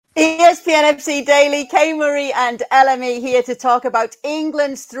TNFC Daily, Kay Murray and LME here to talk about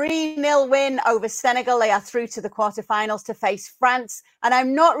England's 3-0 win over Senegal. They are through to the quarterfinals to face France. And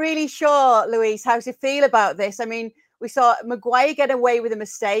I'm not really sure, Louise, how to feel about this. I mean, we saw Maguire get away with a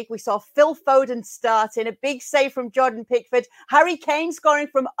mistake. We saw Phil Foden start in a big save from Jordan Pickford. Harry Kane scoring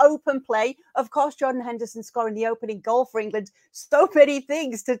from open play. Of course, Jordan Henderson scoring the opening goal for England. So many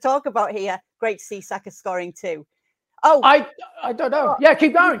things to talk about here. Great to see Saka scoring too. Oh, I don't know. Yeah,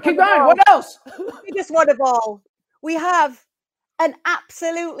 keep going. What else? Biggest one of all. We have an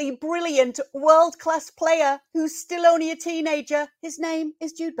absolutely brilliant world-class player who's still only a teenager. His name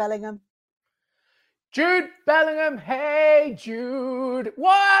is Jude Bellingham. Jude Bellingham. Hey, Jude.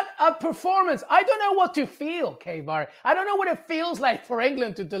 What a performance. I don't know what to feel, Kay-Murray. I don't know what it feels like for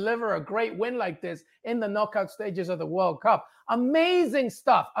England to deliver a great win like this in the knockout stages of the World Cup. Amazing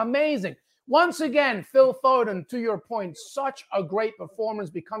stuff. Amazing. Once again, Phil Foden, to your point, such a great performance,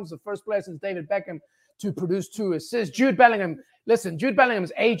 becomes the first player since David Beckham to produce 2 assists. Jude Bellingham, listen, Jude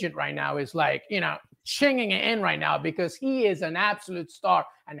Bellingham's agent right now is like, chinging it in right now because he is an absolute star.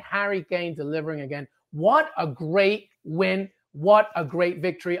 And Harry Kane delivering again. What a great win. What a great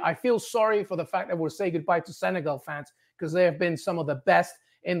victory. I feel sorry for the fact that we'll say goodbye to Senegal fans because they have been some of the best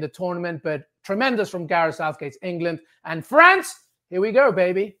in the tournament, but tremendous from Gareth Southgate's England. And France, here we go,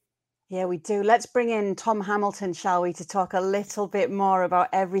 baby. Yeah, we do. Let's bring in Tom Hamilton, shall we, to talk a little bit more about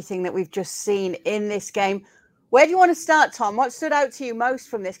everything that we've just seen in this game. Where do you want to start, Tom? What stood out to you most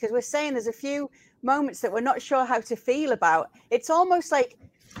from this? Because we're saying there's a few moments that we're not sure how to feel about. It's almost like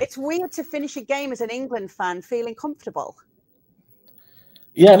it's weird to finish a game as an England fan feeling comfortable.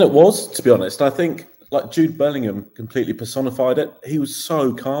 Yeah, and it was, to be honest. I think like Jude Bellingham completely personified it. He was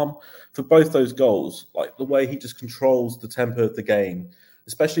so calm for both those goals, like the way he just controls the tempo of the game.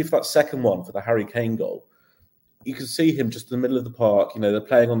 Especially for that second one, for the Harry Kane goal. You can see him just in the middle of the park. They're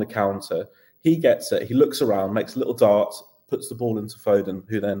playing on the counter. He gets it. He looks around, makes a little dart, puts the ball into Foden,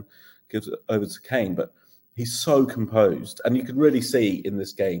 who then gives it over to Kane. But he's so composed. And you can really see in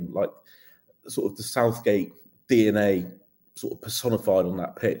this game, like, sort of the Southgate DNA sort of personified on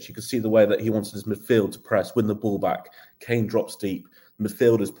that pitch. You can see the way that he wanted his midfield to press, win the ball back. Kane drops deep. The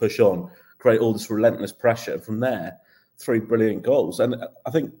midfielders push on, create all this relentless pressure. And from there, 3 brilliant goals. And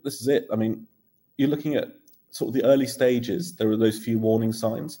I think this is it. I mean, you're looking at sort of the early stages. There were those few warning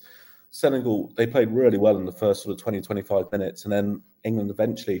signs. Senegal, they played really well in the first sort of 20, 25 minutes. And then England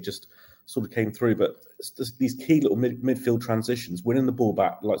eventually just sort of came through. But it's just these key little midfield transitions, winning the ball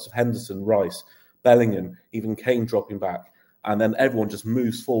back, the likes of Henderson, Rice, Bellingham, even Kane dropping back. And then everyone just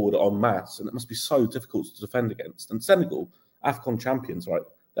moves forward en masse. And it must be so difficult to defend against. And Senegal, AFCON champions, right?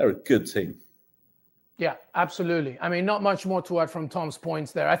 They're a good team. Yeah, absolutely. I mean, not much more to add from Tom's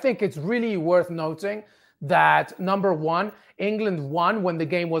points there. I think it's really worth noting that, number one, England won when the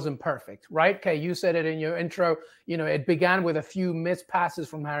game wasn't perfect, right? Okay, you said it in your intro. It began with a few missed passes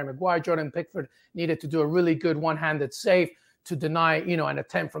from Harry Maguire. Jordan Pickford needed to do a really good one-handed save to deny, an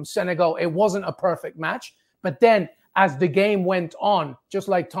attempt from Senegal. It wasn't a perfect match. But then as the game went on, just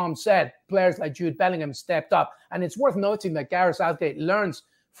like Tom said, players like Jude Bellingham stepped up. And it's worth noting that Gareth Southgate learns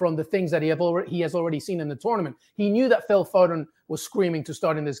from the things that he has already seen in the tournament. He knew that Phil Foden was screaming to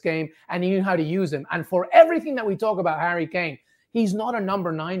start in this game, and he knew how to use him. And for everything that we talk about Harry Kane, he's not a number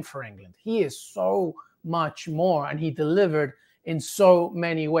 9 for England. He is so much more, and he delivered in so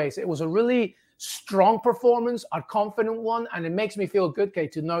many ways. It was a really strong performance, a confident one, and it makes me feel good,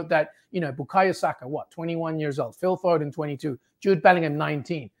 Kate, to note that, Bukayo Saka, 21 years old, Phil Foden, 22, Jude Bellingham,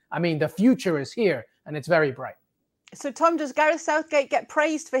 19. I mean, the future is here, and it's very bright. So, Tom, does Gareth Southgate get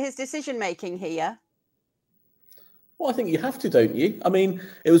praised for his decision-making here? Well, I think you have to, don't you? I mean,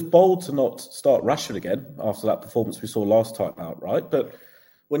 it was bold to not start Rashford again after that performance we saw last time out, right? But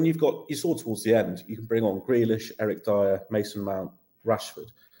when you saw towards the end, you can bring on Grealish, Eric Dyer, Mason Mount, Rashford.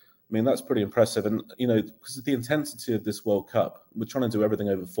 I mean, that's pretty impressive. And, because of the intensity of this World Cup, we're trying to do everything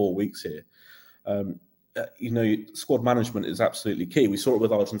over 4 weeks here. Squad management is absolutely key. We saw it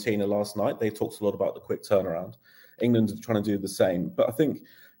with Argentina last night. They talked a lot about the quick turnaround. England are trying to do the same. But I think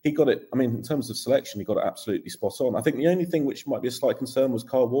he got it. I mean, in terms of selection, he got it absolutely spot on. I think the only thing which might be a slight concern was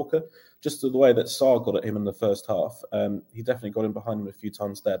Kyle Walker, just the way that Sarr got at him in the first half. He definitely got in behind him a few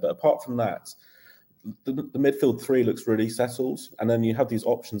times there. But apart from that, the midfield 3 looks really settled. And then you have these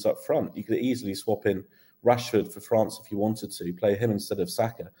options up front. You could easily swap in Rashford for France if you wanted to, play him instead of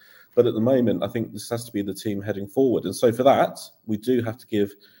Saka. But at the moment, I think this has to be the team heading forward. And so for that, we do have to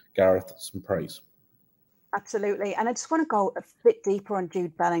give Gareth some praise. Absolutely. And I just want to go a bit deeper on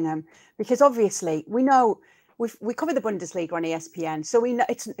Jude Bellingham, because obviously we know we cover the Bundesliga on ESPN, so we know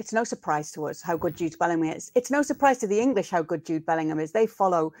it's no surprise to us how good Jude Bellingham is. It's no surprise to the English how good Jude Bellingham is. They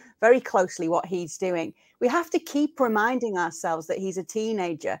follow very closely what he's doing. We have to keep reminding ourselves that he's a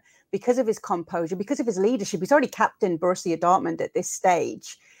teenager because of his composure, because of his leadership. He's already captained Borussia Dortmund at this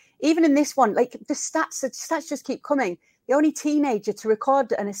stage. Even in this one, like the stats just keep coming. The only teenager to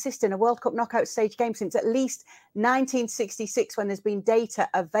record an assist in a World Cup knockout stage game since at least 1966, when there's been data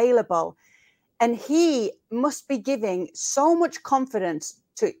available. And he must be giving so much confidence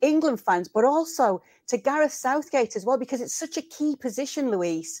to England fans, but also to Gareth Southgate as well, because it's such a key position,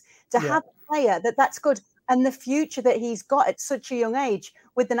 Luis, to have a player that's good, and the future that he's got at such a young age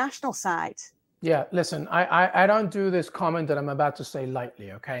with the national side. Yeah, listen, I don't do this comment that I'm about to say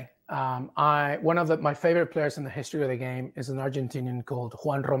lightly, okay? One of my favorite players in the history of the game is an Argentinian called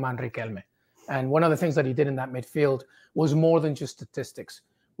Juan Román Riquelme. And one of the things that he did in that midfield was more than just statistics,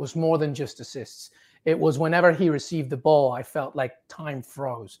 was more than just assists. It was whenever he received the ball, I felt like time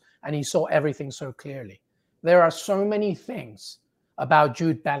froze and he saw everything so clearly. There are so many things about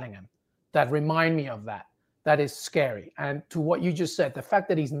Jude Bellingham that remind me of that. That is scary. And to what you just said, the fact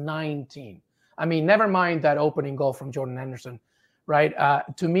that he's 19, I mean, never mind that opening goal from Jordan Henderson, right?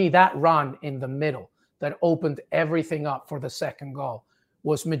 To me, that run in the middle that opened everything up for the second goal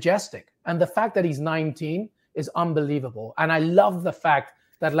was majestic. And the fact that he's 19 is unbelievable. And I love the fact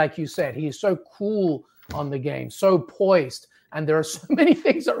that, like you said, he is so cool on the game, so poised. And there are so many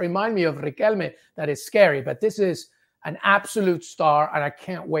things that remind me of Riquelme that is scary. But this is an absolute star, and I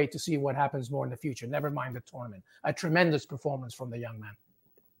can't wait to see what happens more in the future. Never mind the tournament. A tremendous performance from the young man.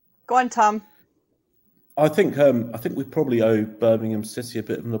 Go on, Tom. I think we probably owe Birmingham City a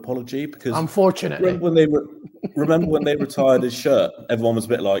bit of an apology, because unfortunately, remember when they retired his shirt, everyone was a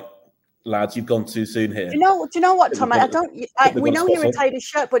bit like, lads, you've gone too soon here. Do you know what, Tom? We know he retired his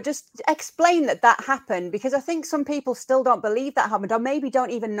shirt, but just explain that happened, because I think some people still don't believe that happened, or maybe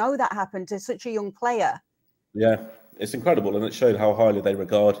don't even know that happened to such a young player. Yeah, it's incredible, and it showed how highly they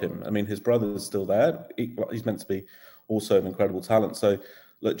regard him. I mean, his brother's still there. He's meant to be also an incredible talent. So,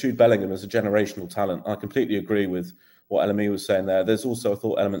 look, Jude Bellingham is a generational talent. I completely agree with what Elemi was saying there. There's also, I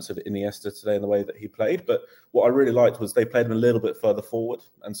thought, elements of Iniesta today in the way that he played. But what I really liked was they played him a little bit further forward.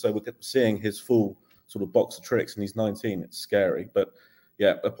 And so we're seeing his full sort of box of tricks, and he's 19. It's scary. But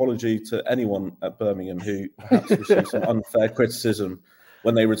yeah, apology to anyone at Birmingham who perhaps received some unfair criticism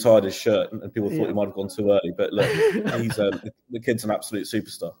when they retired his shirt and people thought he might have gone too early. But look, he's the kid's an absolute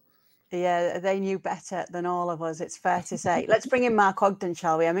superstar. Yeah, they knew better than all of us, it's fair to say. Let's bring in Mark Ogden,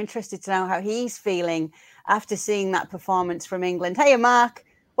 shall we? I'm interested to know how he's feeling after seeing that performance from England. Hey, Mark,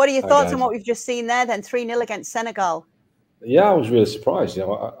 what are your thoughts on what we've just seen there then? 3-0 against Senegal. Yeah, I was really surprised. You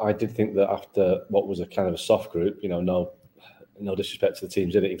know, I did think that after what was a kind of a soft group, you know, no disrespect to the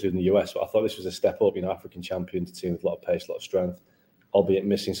teams in it, including the US, but I thought this was a step up, you know, African champions, a team with a lot of pace, a lot of strength, albeit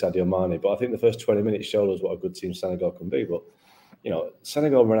missing Sadio Mane. But I think the first 20 minutes showed us what a good team Senegal can be. But you know,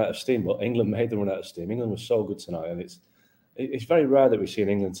 Senegal ran out of steam, but England made them run out of steam. England was so good tonight, and it's very rare that we see an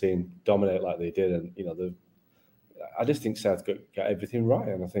England team dominate like they did. And you know, I just think South got everything right,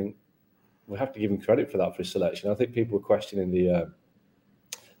 and I think we have to give him credit for that, for his selection. I think people were questioning the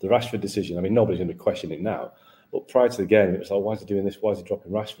Rashford decision. I mean, nobody's going to question it now, but prior to the game, it was like, why is he doing this? Why is he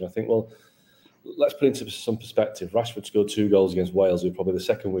dropping Rashford? I think, well, let's put into some perspective. Rashford scored 2 goals against Wales, who are probably the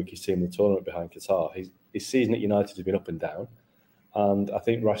second weakest team in the tournament behind Qatar. His season at United has been up and down. And I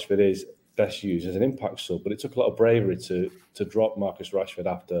think Rashford is best used as an impact sub, but it took a lot of bravery to drop Marcus Rashford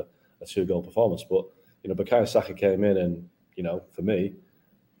after a 2-goal performance. But you know, Bukayo Saka came in, and you know, for me,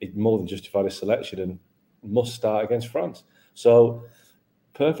 it more than justified his selection and must start against France. So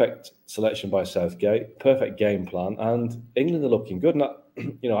perfect selection by Southgate, perfect game plan, and England are looking good. And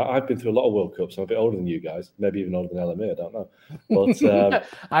you know, I've been through a lot of World Cups. I'm a bit older than you guys, maybe even older than LME. I don't know, but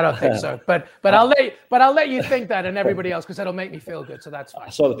I don't think so. But I'll let you think that, and everybody else, because that'll make me feel good. So that's fine. I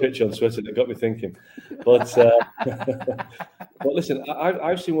saw the picture on Twitter that got me thinking. But but listen,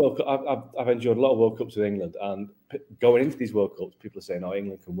 I've seen World Cup. I've enjoyed a lot of World Cups with England, and going into these World Cups, people are saying, "Oh,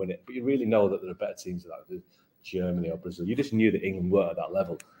 England can win it," but you really know that there are better teams than that. Germany or Brazil. You just knew that England weren't at that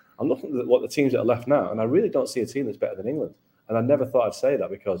level. I'm looking at what the teams that are left now, and I really don't see a team that's better than England. And I never thought I'd say that,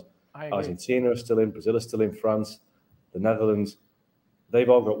 because Argentina are still in, Brazil is still in, France, the Netherlands, they've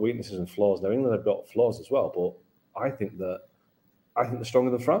all got weaknesses and flaws. Now, England have got flaws as well, but I think they're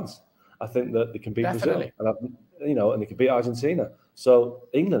stronger than France. I think that they can beat Brazil, and and they can beat Argentina. So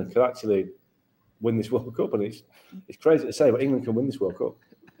England could actually win this World Cup, and it's crazy to say, but England can win this World Cup.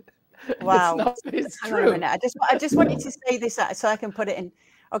 Wow, it's true. Hang on a minute. I just wanted to say this so I can put it in.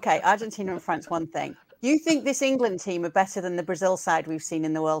 Okay, Argentina and France, one thing. You think this England team are better than the Brazil side we've seen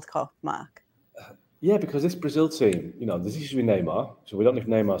in the World Cup, Mark? Yeah, because this Brazil team, there's issues with Neymar, so we don't know if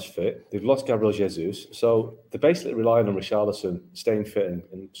Neymar's fit. They've lost Gabriel Jesus, so they're basically relying on Richarlison staying fit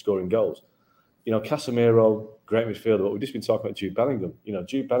and scoring goals. Casemiro, great midfielder, but we've just been talking about Jude Bellingham.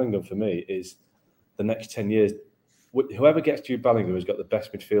 Jude Bellingham for me is the next 10 years. Whoever gets Jude Bellingham has got the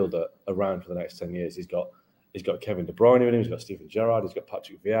best midfielder around for the next 10 years. He's got Kevin De Bruyne with him, he's got Steven Gerrard, he's got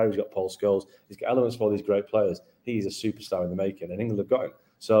Patrick Vieira, he's got Paul Scholes, he's got elements for all these great players. He's a superstar in the making, and England have got him.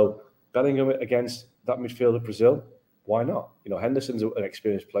 So Bellingham against that midfield of Brazil, why not? Henderson's an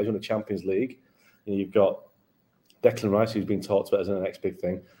experienced player in the Champions League. You've got Declan Rice, who's been talked about as the next big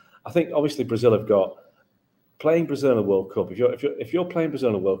thing. I think obviously Brazil have got playing Brazil in a World Cup. If you're playing Brazil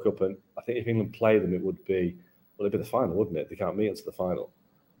in a World Cup, and I think if England play them, it'd be the final, wouldn't it? They can't meet into the final.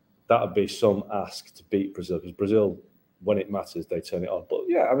 That would be some ask to beat Brazil, because Brazil, when it matters, they turn it on. But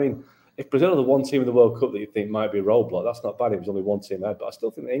yeah, I mean, if Brazil are the one team in the World Cup that you think might be a roadblock, that's not bad. It was only one team ahead, but I still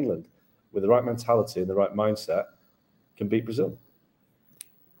think that England, with the right mentality and the right mindset, can beat Brazil.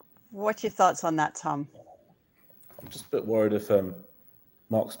 What's your thoughts on that, Tom? I'm just a bit worried if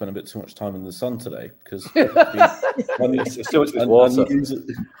Mark spent a bit too much time in the sun today, because it's too much water.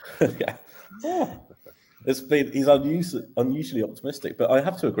 He's unusually optimistic, but I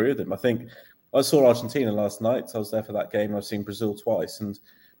have to agree with him. I think I saw Argentina last night. I was there for that game. I've seen Brazil twice, and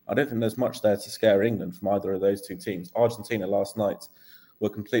I don't think there's much there to scare England from either of those two teams. Argentina last night were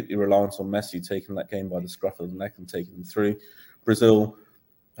completely reliant on Messi taking that game by the scruff of the neck and taking them through. Brazil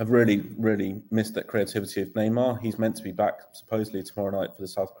have really, really missed that creativity of Neymar. He's meant to be back supposedly tomorrow night for the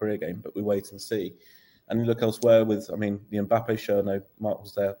South Korea game, but we wait and see. And you look elsewhere with, the Mbappe show. I know Mark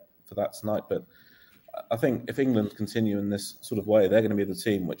was there for that tonight, but I think if England continue in this sort of way, they're going to be the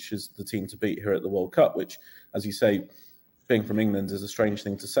team which is the team to beat here at the World Cup, which, as you say, being from England is a strange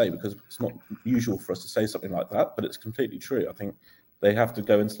thing to say, because it's not usual for us to say something like that, but it's completely true. I think they have to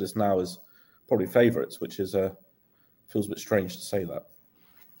go into this now as probably favourites, which is feels a bit strange to say that.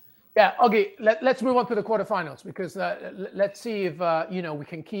 Yeah, okay. Let's move on to the quarterfinals, because let's see if we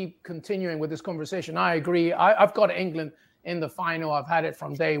can keep continuing with this conversation. I agree. I've got England in the final. I've had it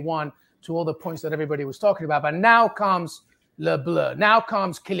from day one, to all the points that everybody was talking about. But now comes Le Bleu. Now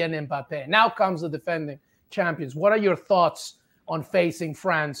comes Kylian Mbappe. Now comes the defending champions. What are your thoughts on facing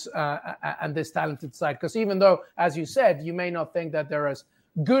France and this talented side? Because even though, as you said, you may not think that they're as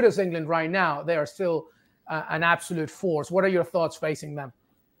good as England right now, they are still an absolute force. What are your thoughts facing them?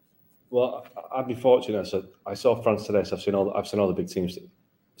 Well, I'd be fortunate. So I saw France today. So I've seen all the big teams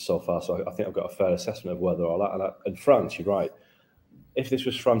so far. So I think I've got a fair assessment of where they're all at. And France, you're right. If this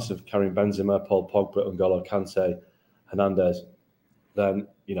was France of Karim Benzema, Paul Pogba, N'Golo Kante, Hernandez, then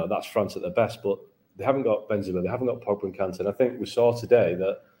that's France at their best. But they haven't got Benzema, they haven't got Pogba and Kante. And I think we saw today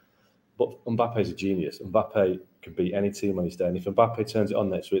but Mbappe's a genius. Mbappe could beat any team on his day. And if Mbappe turns it on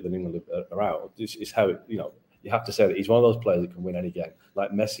next week, then England are out. It's how it, you have to say that he's one of those players that can win any game,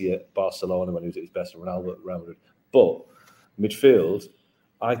 like Messi at Barcelona when he was at his best, and Ronaldo at Real Madrid. But midfield,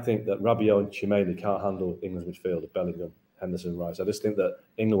 I think that Rabiot and Tchouaméni can't handle England's midfield of Bellingham, Henderson, Rice. I just think that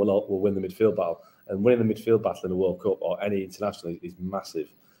England will win the midfield battle, and winning the midfield battle in the World Cup or any international is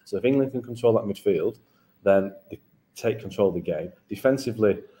massive. So if England can control that midfield, then they take control of the game.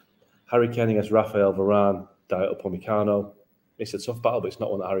 Defensively, Harry Kane against Rafael Varane, Dayot Upamecano. It's a tough battle, but it's not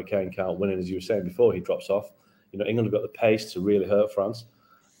one that Harry Kane can't win. And as you were saying before, he drops off. England have got the pace to really hurt France.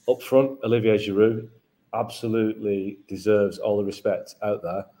 Up front, Olivier Giroud absolutely deserves all the respect out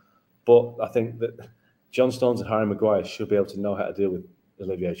there. But I think that John Stones and Harry Maguire should be able to know how to deal with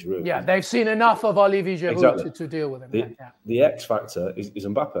Olivier Giroud. Yeah, they've seen enough of Olivier Giroud to deal with him. The X factor is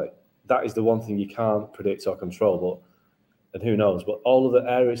Mbappe. That is the one thing you can't predict or control. And who knows? But all of the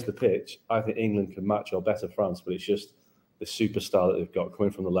areas of the pitch, I think England can match or better France. But it's just the superstar that they've got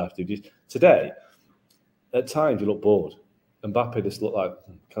coming from the left. Today, at times, you look bored. Mbappe just looked like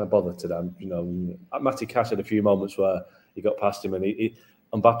kind of bothered to them. Matty Cash had a few moments where he got past him, and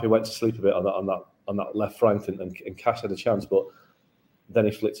Mbappe went to sleep a bit on that left flank, and Cash had a chance, but then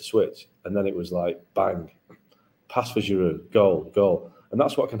he flicked a switch, and then it was like bang, pass for Giroud, goal, and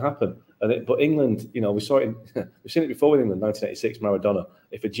that's what can happen. But England, we saw it. We've seen it before with England, 1986, Maradona.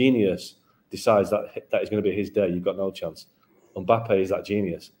 If a genius decides that is going to be his day, you've got no chance. Mbappe is that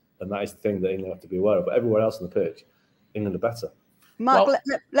genius, and that is the thing that England have to be aware of. But everywhere else on the pitch, England are better. Mark,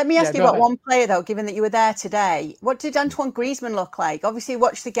 let me ask you about one player, though, given that you were there today. What did Antoine Griezmann look like? Obviously,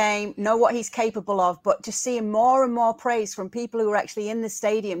 watch the game, know what he's capable of, but just seeing more and more praise from people who were actually in the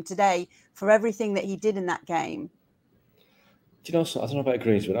stadium today for everything that he did in that game. Do you know, I don't know about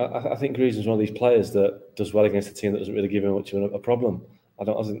Griezmann. I think Griezmann's one of these players that does well against a team that doesn't really give him much of a problem. I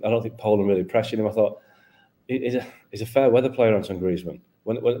don't think Poland really pressured him. I thought he's a fair weather player, Antoine Griezmann.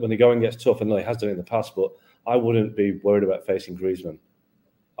 when the going gets tough, and no, he has done it in the past, but I wouldn't be worried about facing Griezmann.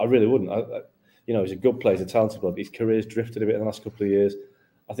 I really wouldn't. He's a good player, he's a talented player. His career's drifted a bit in the last couple of years.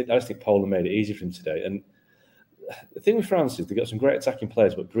 I just think Poland made it easy for him today. And the thing with France is they've got some great attacking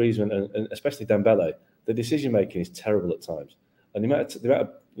players, but Griezmann and especially Dembele, the decision making is terrible at times. And the amount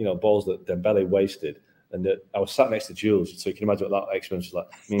of balls that Dembele wasted. And I was sat next to Jules, so you can imagine what that experience was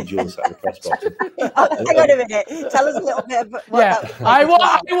like. Me and Jules sat in the press box. Hang on a minute. Tell us a little bit about what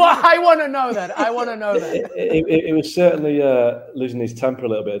I want to know that. I want to know that. It was certainly losing his temper a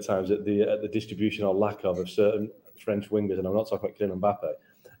little bit at times at the distribution or lack of certain French wingers, and I'm not talking about Kylian Mbappe.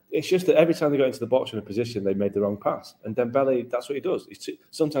 It's just that every time they got into the box in a position, they made the wrong pass. And Dembele, that's what he does.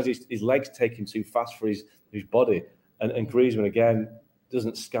 Sometimes his legs take him too fast for his body. And Griezmann, again,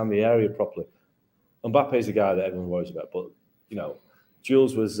 doesn't scan the area properly. Mbappe is the guy that everyone worries about. But,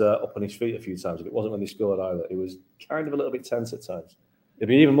 Jules was up on his feet a few times. And it wasn't when they scored either. It was kind of a little bit tense at times. It'll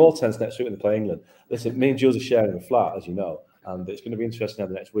be even more tense next week when they play England. Listen, me and Jules are sharing a flat, as you know. And it's going to be interesting how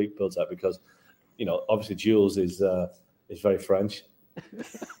the next week builds out because, obviously Jules is very French.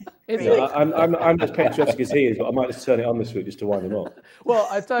 I'm as patriotic as he is, but I might just turn it on this week just to wind him up. Well,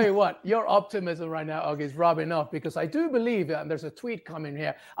 I tell you what, your optimism right now, Og, is rubbing off because I do believe, and there's a tweet coming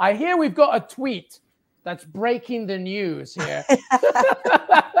here. I hear we've got a tweet that's breaking the news here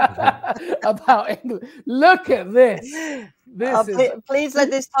about England. Look at this. Please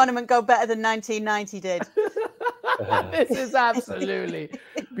let this tournament go better than 1990 did. This is absolutely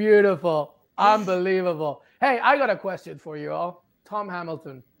beautiful. Unbelievable. Hey, I got a question for you all. Tom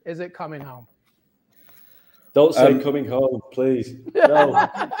Hamilton, is it coming home? Don't say coming home, please. No.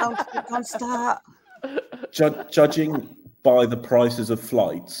 Don't start. Judging by the prices of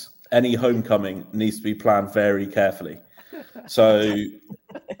flights, any homecoming needs to be planned very carefully. So,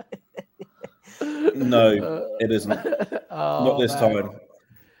 no, it isn't. Not this time.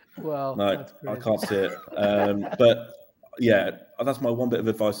 Well, no, I can't see it. But yeah, that's my one bit of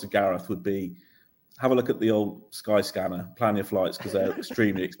advice to Gareth would be have a look at the old Sky Scanner, plan your flights because they're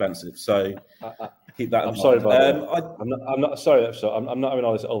extremely expensive. So keep that in mind. Sorry about that. I'm not sorry. I'm not having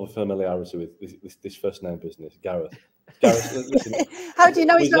all this over familiarity with this first name business, Gareth. Gareth, listen. How do you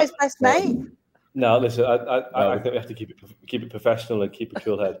know he's not his best mate? No, listen. I think we have to keep it professional and keep a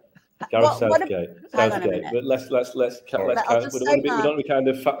cool head. Gareth Southgate. But let's we don't be kind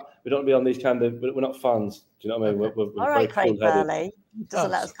of we don't be on these kind of. We're not fans. Do you know what I mean? We're all right, Craig Burley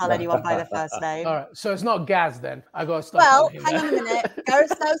doesn't let us call anyone by their first name. All right, so it's not Gaz then. I got to stop. Well, hang on a minute.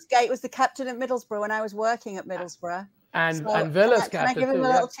 Gareth Southgate was the captain at Middlesbrough when I was working at Middlesbrough. And Villa's captain. Can I give him a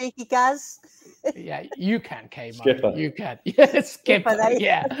little cheeky Gaz? Yeah, you can, Kmart. Skipper. You can. Yeah, Skipper.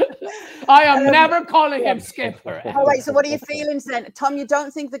 Yeah. I am never calling him Skipper. All right, so what are your feelings then? Tom, you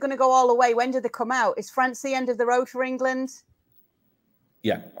don't think they're going to go all the way? When do they come out? Is France the end of the road for England?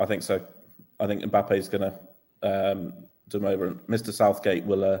 Yeah, I think so. I think Mbappe is going to do them over. Mr. Southgate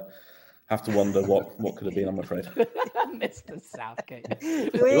will have to wonder what could have been, I'm afraid. Mr. Southgate.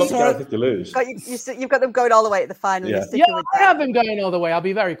 To lose. You've got them going all the way at the final. Yeah, I have them going all the way. I'll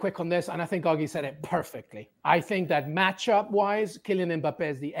be very quick on this, and I think Augie said it perfectly. I think that matchup-wise, Kylian Mbappe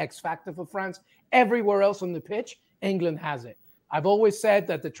is the X factor for France. Everywhere else on the pitch, England has it. I've always said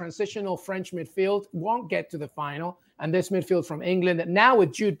that the transitional French midfield won't get to the final, and this midfield from England, now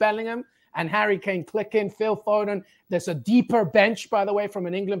with Jude Bellingham and Harry Kane clicking, Phil Foden. There's a deeper bench, by the way, from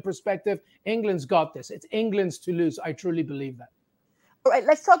an England perspective. England's got this. It's England's to lose. I truly believe that. All right,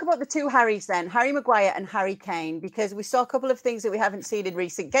 let's talk about the two Harrys then, Harry Maguire and Harry Kane, because we saw a couple of things that we haven't seen in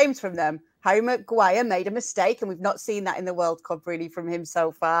recent games from them. Harry Maguire made a mistake, and we've not seen that in the World Cup really from him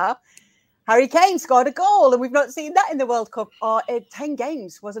so far. Harry Kane scored a goal, and we've not seen that in the World Cup, or 10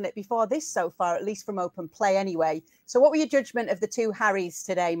 games, wasn't it, before this so far, at least from open play anyway. So what were your judgment of the two Harrys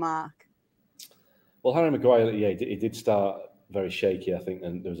today, Mark? Well, Harry Maguire, yeah, he did start very shaky, I think,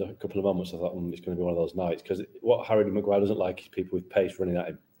 and there was a couple of moments I thought, it's going to be one of those nights, because what Harry Maguire doesn't like is people with pace running at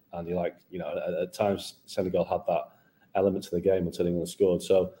him, and at times Senegal had that element to the game until England scored.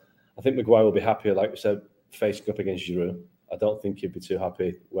 So I think Maguire will be happier, like we said, facing up against Giroud. I don't think he'd be too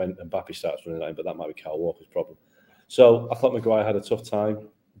happy when Mbappe starts running at him, but that might be Kyle Walker's problem. So I thought Maguire had a tough time,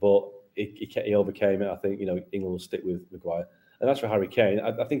 but he overcame it. I think England will stick with Maguire. And that's for Harry Kane.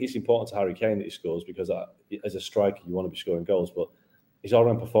 I think it's important to Harry Kane that he scores because as a striker, you want to be scoring goals. But his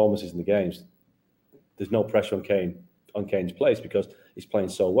all-round performances in the games, there's no pressure on Kane's place because he's playing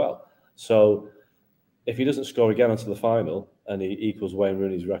so well. So if he doesn't score again until the final and he equals Wayne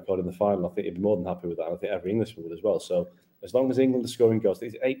Rooney's record in the final, I think he'd be more than happy with that. And I think every Englishman would as well. So as long as England are scoring goals,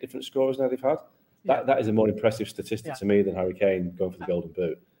 there's 8 different scorers now they've had. That is a more impressive statistic to me than Harry Kane going for the Golden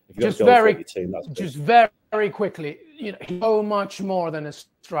Boot. If you got goals for your team, that's big. Just very very quickly, he's so much more than a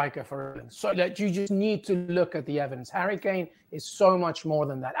striker for England. So that you just need to look at the evidence. Harry Kane is so much more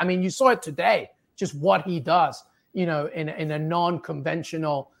than that. I mean, you saw it today, just what he does, in a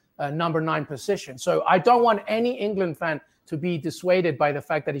non-conventional number 9 position. So I don't want any England fan to be dissuaded by the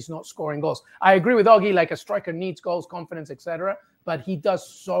fact that he's not scoring goals. I agree with Augie, like a striker needs goals, confidence, etc. But he does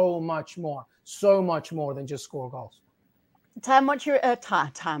so much more than just score goals. Tom, what's your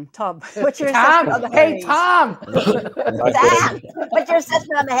Tom? What's your Tom? assessment on the Hey, Harrys? Tom! Tom, what's your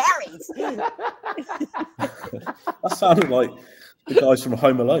assessment on the Harrys? That sounded like the guys from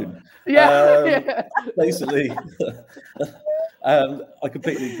Home Alone. Yeah. Basically, I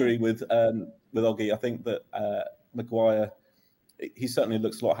completely agree with Augie. I think that Maguire, he certainly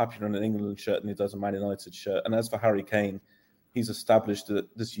looks a lot happier in an England shirt than he does a Man United shirt. And as for Harry Kane, he's established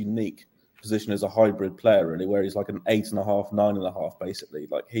this unique position as a hybrid player, really, where he's like an 8.5, 9.5, basically.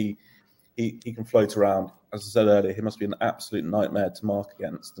 Like he can float around. As I said earlier, he must be an absolute nightmare to mark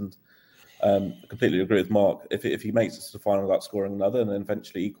against. And I completely agree with Mark. If he makes it to the final without scoring another, and then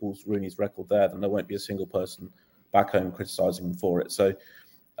eventually equals Rooney's record there, then there won't be a single person back home criticising him for it. So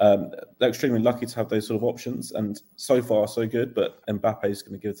they're extremely lucky to have those sort of options. And so far, so good. But Mbappe is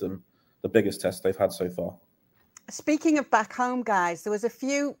going to give them the biggest test they've had so far. Speaking of back home, guys, there was a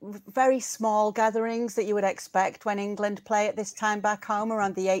few very small gatherings that you would expect when England play at this time back home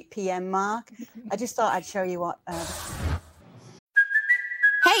around the 8 p.m. mark. I just thought I'd show you what...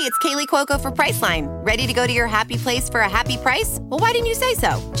 Hey, it's Kaylee Cuoco for Priceline. Ready to go to your happy place for a happy price? Well, why didn't you say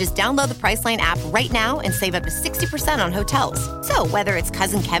so? Just download the Priceline app right now and save up to 60% on hotels. So whether it's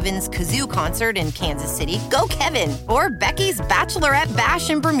Cousin Kevin's Kazoo Concert in Kansas City, go Kevin, or Becky's Bachelorette Bash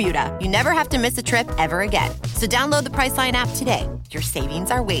in Bermuda, you never have to miss a trip ever again. So download the Priceline app today. Your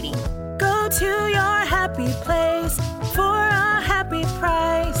savings are waiting. Go to your happy place for a happy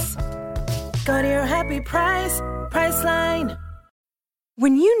price. Go to your happy price, Priceline.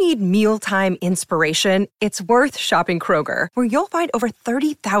 When you need mealtime inspiration, it's worth shopping Kroger, where you'll find over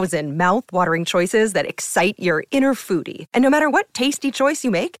 30,000 mouth-watering choices that excite your inner foodie. And no matter what tasty choice you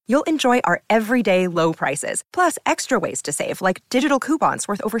make, you'll enjoy our everyday low prices, plus extra ways to save, like digital coupons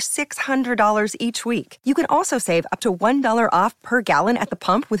worth over $600 each week. You can also save up to $1 off per gallon at the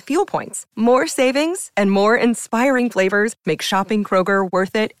pump with fuel points. More savings and more inspiring flavors make shopping Kroger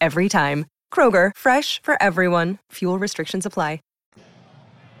worth it every time. Kroger, fresh for everyone. Fuel restrictions apply.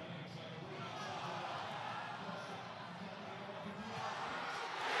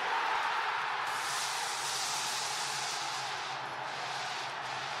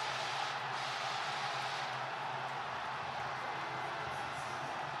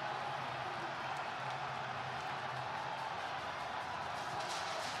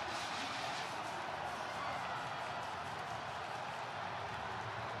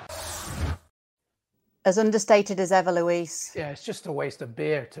 As understated as ever, Luis. Yeah, it's just a waste of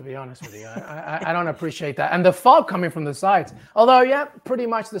beer, to be honest with you. I don't appreciate that. And the fog coming from the sides. Although, yeah, pretty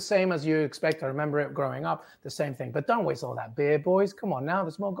much the same as you expect. I remember it growing up, the same thing. But don't waste all that beer, boys. Come on now,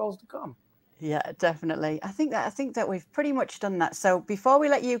 there's more goals to come. Yeah, definitely. I think that we've pretty much done that. So before we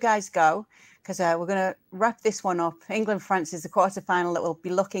let you guys go, because we're going to wrap this one up. England-France is the quarterfinal that we'll be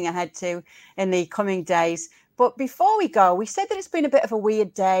looking ahead to in the coming days. But before we go, we said that it's been a bit of a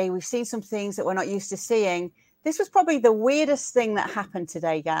weird day. We've seen some things that we're not used to seeing. This was probably the weirdest thing that happened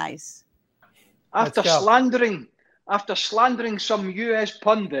today, guys. After slandering some US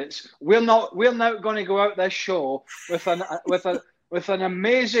pundits, we're now going to go out this show with an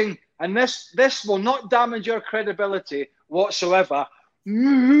amazing, and this will not damage your credibility whatsoever.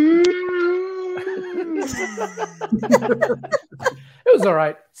 It was all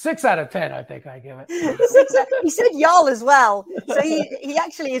right. 6 out of 10, I think I give it. He said y'all as well. So he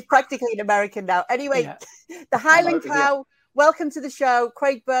actually is practically an American now. Anyway, yeah. The Highland Cow, welcome to the show.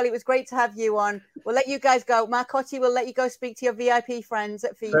 Craig Burley, it was great to have you on. We'll let you guys go. Marcotti, we'll let you go speak to your VIP friends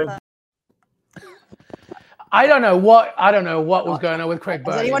at FIFA. I don't know what was going on with Craig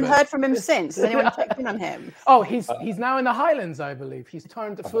Burley. Has anyone heard from him since? Has anyone checked in on him? Oh, he's now in the Highlands, I believe. He's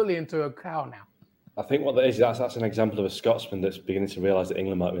turned fully into a cow now. I think what that is, that's an example of a Scotsman that's beginning to realise that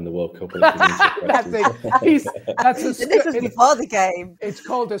England might win the World Cup. This was before the game. It's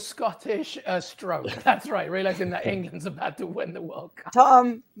called a Scottish stroke. That's right, realising that England's about to win the World Cup.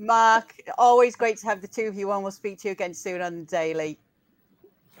 Tom, Mark, always great to have the two of you on. We'll speak to you again soon on the Daily.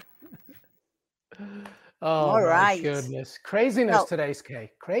 Oh, all right. My goodness. Craziness today's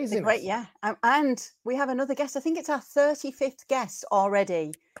Kay. Craziness. Great, yeah. And we have another guest. I think it's our 35th guest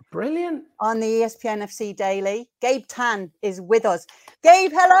already. Brilliant. On the ESPN FC Daily. Gabe Tan is with us.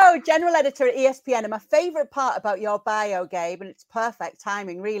 Gabe, hello, General Editor at ESPN. And my favourite part about your bio, Gabe, and it's perfect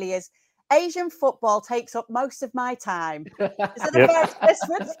timing really, is Asian football takes up most of my time. Is that a fair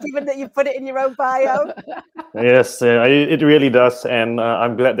assessment, given that you put it in your own bio? Yes, it really does. And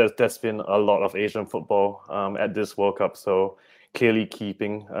I'm glad that there's been a lot of Asian football at this World Cup. So clearly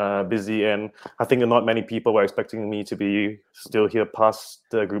keeping busy. And I think not many people were expecting me to be still here past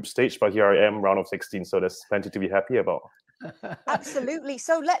the group stage, but here I am, round of 16. So there's plenty to be happy about. Absolutely.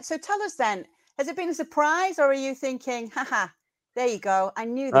 So tell us then, has it been a surprise, or are you thinking, haha, there you go, I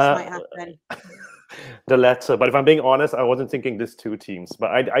knew this might happen? The latter. But if I'm being honest, I wasn't thinking these two teams, but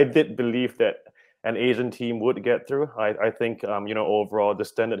I did believe that an Asian team would get through. I think overall the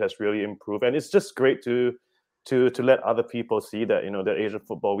standard has really improved, and it's just great to let other people see that that Asian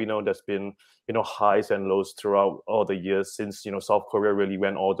football, we know there's been highs and lows throughout all the years since South Korea really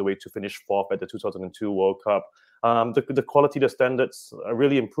went all the way to finish 4th at the 2002 World Cup. The quality, the standards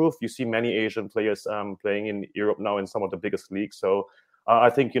really improved. You see many Asian players playing in Europe now in some of the biggest leagues. So I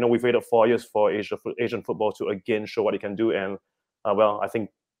think we've waited 4 years for Asian football to again show what it can do, and I think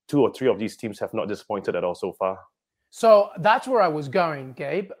 2 or 3 of these teams have not disappointed at all so far. So that's where I was going,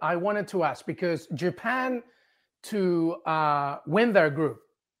 Gabe. I wanted to ask, because Japan to win their group,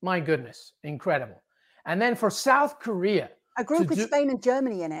 my goodness, incredible. And then for South Korea, a group with Spain and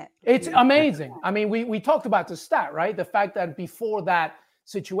Germany in it. It's amazing. I mean, we talked about the stat, right? The fact that before that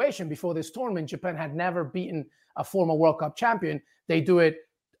situation, before this tournament, Japan had never beaten a former World Cup champion. They do it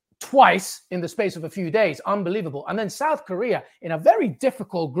twice in the space of a few days. Unbelievable. And then South Korea, in a very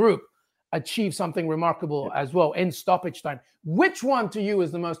difficult group, achieved something remarkable as well in stoppage time. Which one to you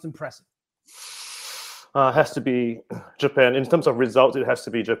is the most impressive? Has to be Japan. In terms of results, it has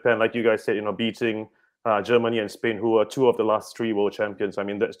to be Japan. Like you guys said, beating Germany and Spain, who are 2 of the last 3 world champions. I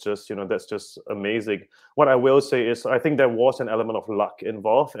mean, that's just amazing. What I will say is, I think there was an element of luck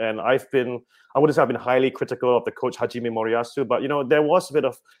involved, and I wouldn't say I've been highly critical of the coach Hajime Moriyasu, but there was a bit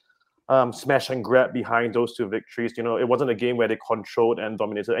of smash and grab behind those 2 victories. It wasn't a game where they controlled and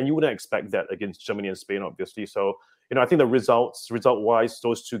dominated, and you wouldn't expect that against Germany and Spain, obviously. So I think the result-wise,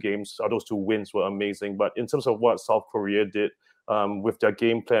 those 2 games, or those 2 wins were amazing. But in terms of what South Korea did, with their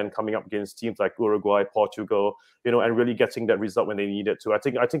game plan coming up against teams like Uruguay, Portugal, and really getting that result when they needed to. I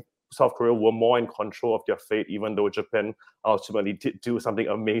think South Korea were more in control of their fate, even though Japan ultimately did do something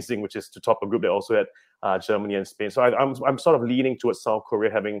amazing, which is to top a group that also had Germany and Spain. So I'm sort of leaning towards South Korea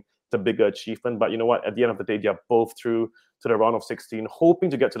having the bigger achievement. But you know what? At the end of the day, they are both through to the round of 16, hoping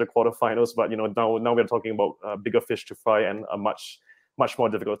to get to the quarterfinals. But now we're talking about bigger fish to fry and a much more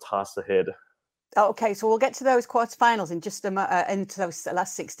difficult task ahead. Okay, so we'll get to those quarterfinals in just into those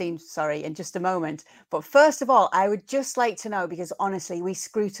last 16, in just a moment. But first of all, I would just like to know, because honestly, we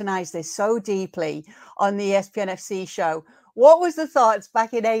scrutinized this so deeply on the ESPN FC show. What was the thoughts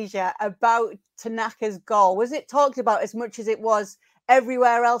back in Asia about Tanaka's goal? Was it talked about as much as it was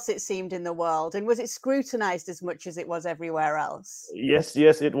everywhere else, it seemed, in the world? And was it scrutinized as much as it was everywhere else? Yes,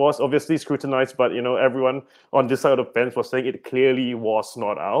 it was obviously scrutinized, but everyone on this side of the fence was saying it clearly was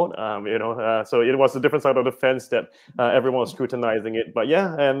not out. So it was a different side of the fence that everyone was scrutinizing it. But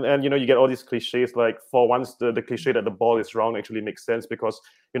yeah, and you get all these cliches, like for once the cliche that the ball is round actually makes sense, because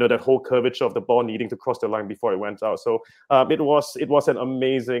that whole curvature of the ball needing to cross the line before it went out. So it was an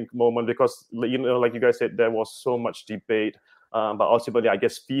amazing moment, because like you guys said, there was so much debate. But ultimately, I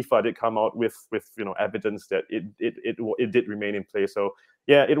guess FIFA did come out with evidence that it did remain in place. So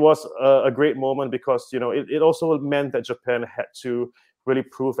yeah, it was a great moment, because it also meant that Japan had to really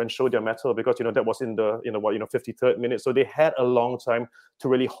prove and show their mettle, because that was in the 53rd minute. So they had a long time to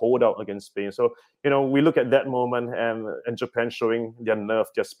really hold out against Spain. So we look at that moment and Japan showing their nerve,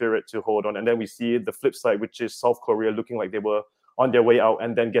 their spirit to hold on, and then we see the flip side, which is South Korea looking like they were on their way out,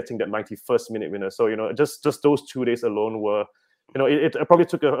 and then getting that 91st minute winner. So just those 2 days alone were, it probably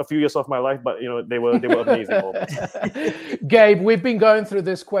took a few years off my life, but they were amazing moments. Gabe, we've been going through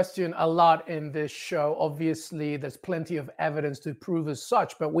this question a lot in this show. Obviously, there's plenty of evidence to prove as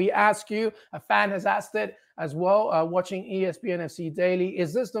such, but we ask you, a fan has asked it as well, watching ESPN FC Daily,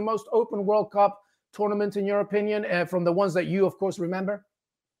 is this the most open World Cup tournament in your opinion, from the ones that you, of course, remember?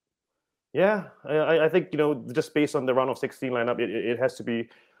 Yeah, I think, just based on the round of 16 lineup, it has to be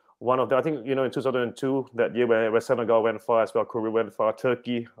one of them. I think, in 2002, that year where Senegal went far as well, Korea went far,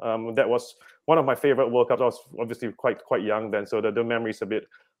 Turkey, that was one of my favorite World Cups. I was obviously quite young then, so the memory's a bit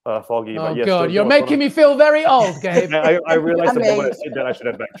foggy. Oh, but yes, God, you're making me feel very old, Gabe. I realized the moment I said that I should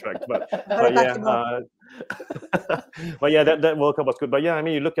have backtracked. But yeah, But yeah, that World Cup was good. But yeah, I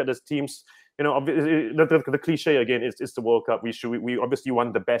mean, you look at the teams. You know, the cliche again is the World Cup. We obviously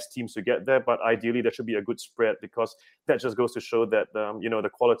want the best teams to get there, but ideally there should be a good spread, because that just goes to show that you know, the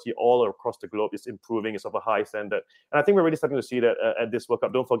quality all across the globe is improving. It's of a high standard, and I think we're really starting to see that at this World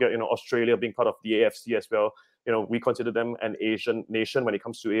Cup. Don't forget, you know, Australia being part of the AFC as well. You know, we consider them an Asian nation when it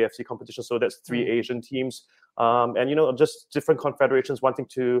comes to AFC competition. So that's 3 Asian teams, and you know, just different confederations wanting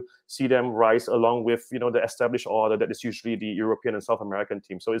to see them rise along with, you know, the established order that is usually the European and South American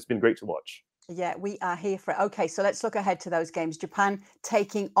team. So it's been great to watch. Yeah, we are here for it. Okay, so let's look ahead to those games. Japan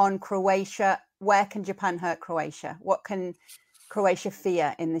taking on Croatia. Where can Japan hurt Croatia? What can Croatia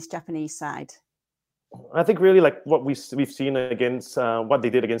fear in this Japanese side? I think really like what we've seen against what they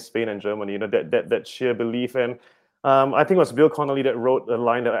did against Spain and Germany, you know, that sheer belief. And I think it was Bill Connolly that wrote a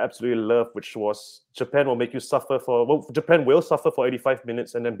line that I absolutely love, which was, Japan will make you suffer Japan will suffer for 85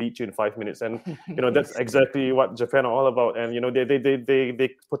 minutes and then beat you in 5 minutes. And you know, that's exactly what Japan are all about. And you know,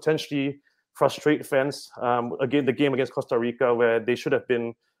 they potentially frustrate fans. Again, the game against Costa Rica, where they should have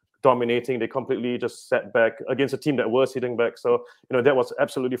been dominating, they completely just sat back against a team that was sitting back. So you know, that was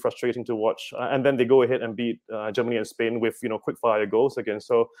absolutely frustrating to watch. And then they go ahead and beat Germany and Spain with, you know, quick fire goals again.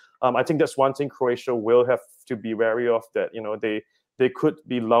 So I think that's one thing Croatia will have to be wary of, that you know, they could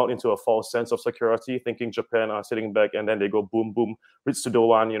be lulled into a false sense of security, thinking Japan are sitting back, and then they go boom, boom, Ritsu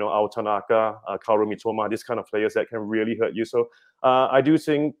Doan, you know, Ao Tanaka, Kaoru Mitoma, these kind of players that can really hurt you. So I do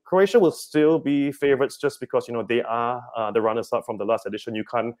think Croatia will still be favorites, just because, you know, they are the runners-up from the last edition. You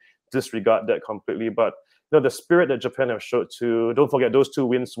can't disregard that completely. But you know, the spirit that Japan have showed to, don't forget, those 2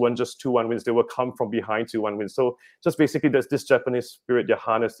 wins weren't just 2-1 wins. They will come from behind 2-1 wins. So just basically, there's this Japanese spirit they're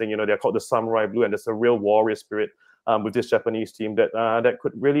harnessing. You know, they're called the Samurai Blue, and there's a real warrior spirit with this Japanese team that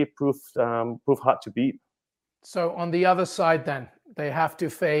could really prove hard to beat. So on the other side, then they have to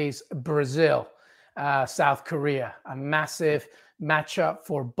face Brazil, South Korea, a massive matchup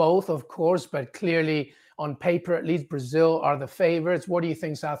for both, of course, but clearly on paper, at least, Brazil are the favorites. What do you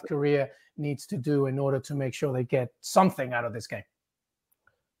think South Korea needs to do in order to make sure they get something out of this game?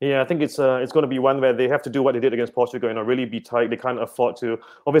 Yeah, I think it's going to be one where they have to do what they did against Portugal, you know, really be tight. They can't afford to.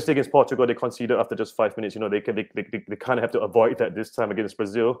 Obviously, against Portugal, they conceded after just 5 minutes. You know, they kind of have to avoid that this time against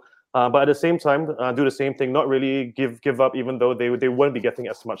Brazil. But at the same time, do the same thing, not really give up, even though they won't be getting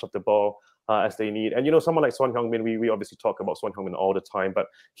as much of the ball as they need. And you know, someone like Son Heung-min, we obviously talk about Son Heung-min all the time, but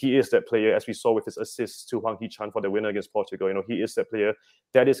he is that player, as we saw with his assist to Hwang Hee-chan for the winner against Portugal. You know, he is that player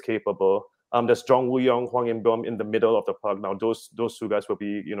that is capable. There's Jong Woo-young, Hwang In-beom in the middle of the park. Now, those 2 guys will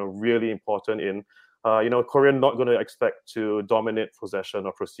be, you know, really important in, you know, Korea not going to expect to dominate possession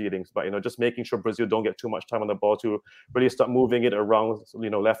or proceedings, but, you know, just making sure Brazil don't get too much time on the ball to really start moving it around, you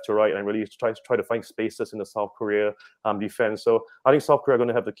know, left to right, and really try to find spaces in the South Korea defense. So I think South Korea are going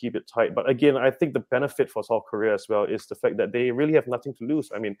to have to keep it tight. But again, I think the benefit for South Korea as well is the fact that they really have nothing to lose.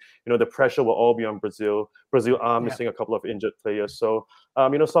 I mean, you know, the pressure will all be on Brazil. Brazil are missing a couple of injured players. So,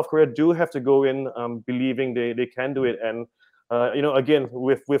 you know, South Korea do have to go in believing they can do it. And you know, again,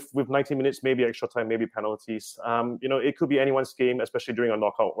 with 90 minutes, maybe extra time, maybe penalties. You know, it could be anyone's game, especially during a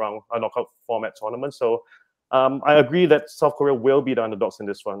knockout format tournament. So I agree that South Korea will be the underdogs in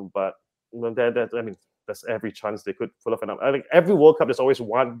this one, but I mean, there's every chance they could pull off an. I think every World Cup, there's always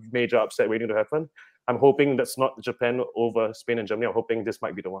one major upset waiting to happen. I'm hoping that's not Japan over Spain and Germany. I'm hoping this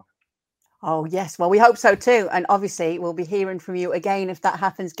might be the one. Oh, yes. Well, we hope so too. And obviously, we'll be hearing from you again if that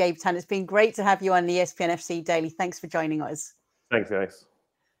happens, Gabe Tan. It's been great to have you on the ESPN FC Daily. Thanks for joining us. Thanks, guys.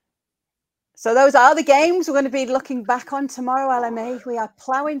 So those are the games we're going to be looking back on tomorrow, LME. We are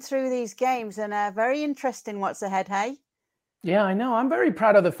ploughing through these games, and very interesting what's ahead, hey? Yeah, I know. I'm very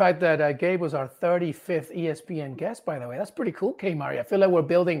proud of the fact that Gabe was our 35th ESPN guest, by the way. That's pretty cool, K-Mari. I feel like we're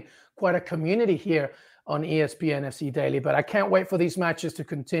building quite a community here on ESPN FC Daily, but I can't wait for these matches to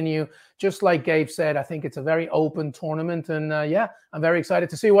continue. Just like Gabe said, I think it's a very open tournament, and yeah, I'm very excited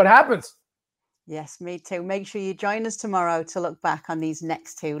to see what happens. Yes, me too. Make sure you join us tomorrow to look back on these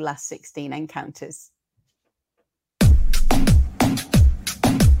next 2 last 16 encounters.